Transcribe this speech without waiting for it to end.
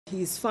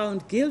He is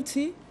found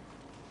guilty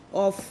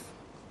of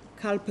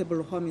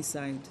culpable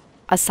homicide.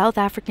 A South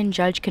African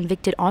judge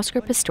convicted Oscar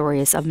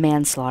Pistorius of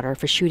manslaughter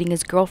for shooting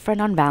his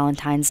girlfriend on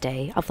Valentine's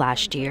Day of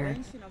last year.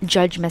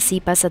 Judge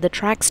Masipa said the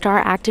track star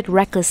acted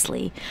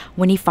recklessly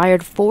when he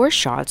fired 4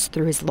 shots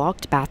through his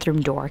locked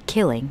bathroom door,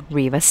 killing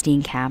Riva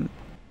Steenkamp.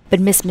 But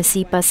Ms.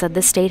 Masipa said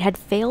the state had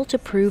failed to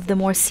prove the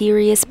more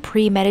serious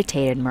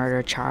premeditated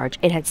murder charge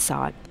it had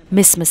sought.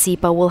 Ms.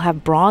 Masipa will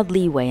have broad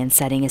leeway in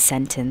setting a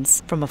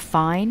sentence, from a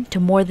fine to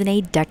more than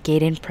a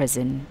decade in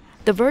prison.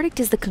 The verdict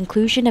is the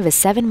conclusion of a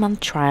 7-month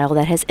trial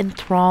that has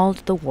enthralled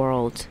the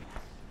world.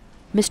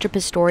 Mr.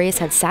 Pistorius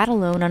had sat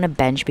alone on a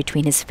bench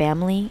between his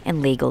family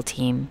and legal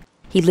team.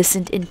 He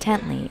listened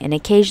intently and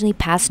occasionally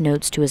passed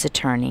notes to his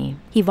attorney.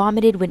 He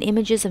vomited when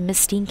images of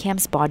Miss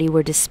Steenkamp's body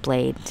were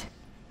displayed.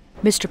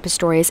 Mr.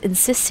 Pistorius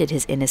insisted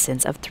his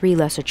innocence of 3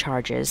 lesser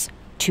charges,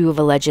 2 of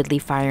allegedly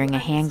firing a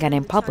handgun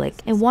in public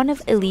and 1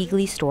 of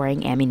illegally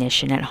storing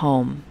ammunition at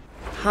home.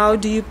 How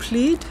do you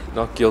plead?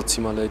 Not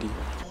guilty, my lady.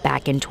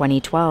 Back in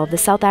 2012, the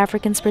South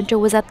African sprinter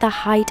was at the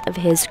height of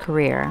his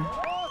career.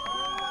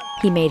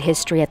 He made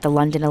history at the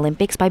London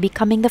Olympics by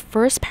becoming the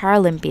first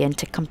Paralympian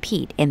to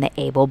compete in the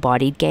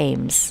able-bodied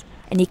games.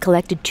 And he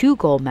collected 2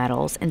 gold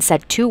medals and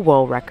set 2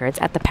 world records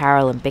at the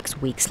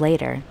Paralympics weeks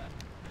later.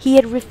 He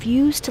had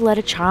refused to let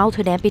a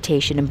childhood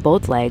amputation in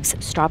both legs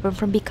stop him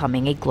from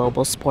becoming a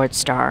global sports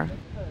star.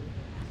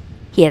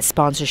 He had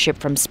sponsorship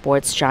from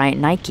sports giant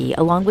Nike,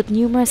 along with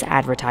numerous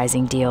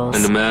advertising deals.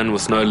 And a man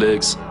with no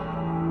legs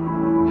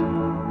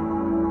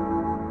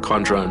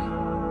can't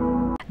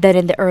run. Then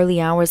in the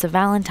early hours of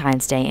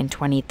Valentine's Day in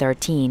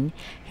 2013,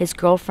 his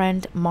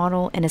girlfriend,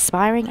 model, and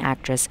aspiring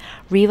actress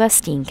Riva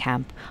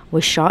Steenkamp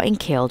was shot and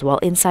killed while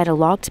inside a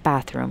locked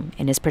bathroom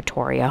in his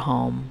Pretoria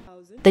home.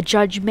 The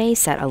judge may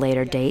set a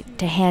later date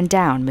to hand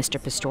down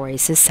Mr.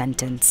 Pistorius'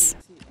 sentence.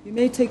 You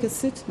may take a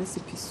seat, Mr.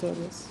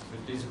 Pistorius.